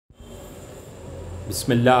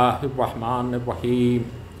Bismillahirrahmanirrahim.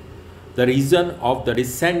 The reason of the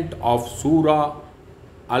descent of Surah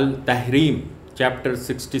Al-Tahrim, chapter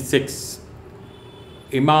 66.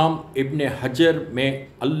 Imam Ibn Hajar, may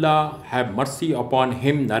Allah have mercy upon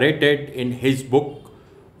him, narrated in his book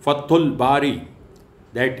Fathul Bari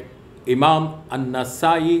that Imam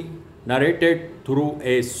An-Nasai narrated through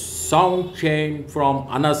a sound chain from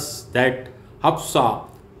Anas that Hafsa,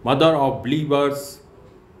 mother of believers,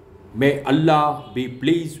 may Allah be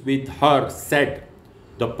pleased with her, said,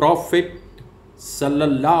 the Prophet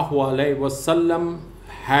sallallahu alaihi wasallam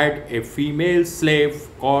had a female slave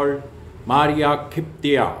called Maria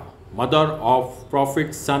Kiptia, mother of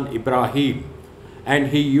Prophet's son Ibrahim, and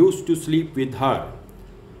he used to sleep with her.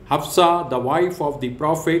 Hafsa, the wife of the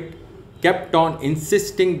Prophet, kept on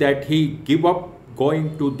insisting that he give up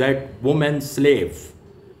going to that woman's slave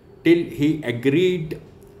till he agreed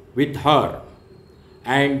with her,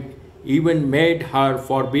 and even made her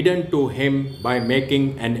forbidden to him by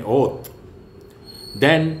making an oath.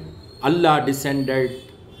 Then Allah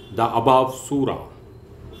descended the above surah,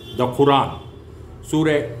 the Quran,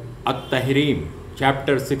 Surah At-Tahrim,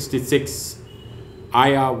 chapter 66,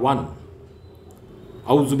 Ayah 1.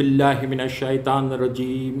 A'udhu billahi minash shaitanir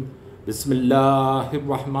rajim. Bismillahir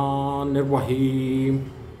rahmanir rahim.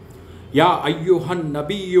 Ya ayyuhan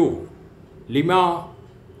nabiyyu lima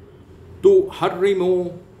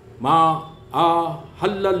tuharrimu ma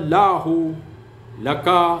ahallallahu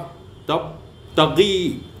laka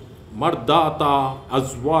tabtaghi mardata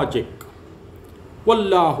azwajik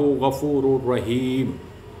wallahu ghafurur rahim.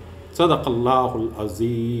 Sadaqallahul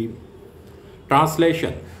azim.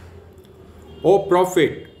 Translation: O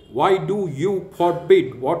Prophet, why do you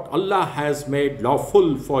forbid what Allah has made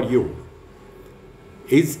lawful for you?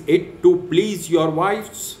 Is it to please your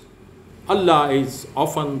wives? Allah is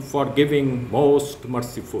often forgiving, most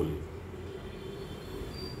merciful.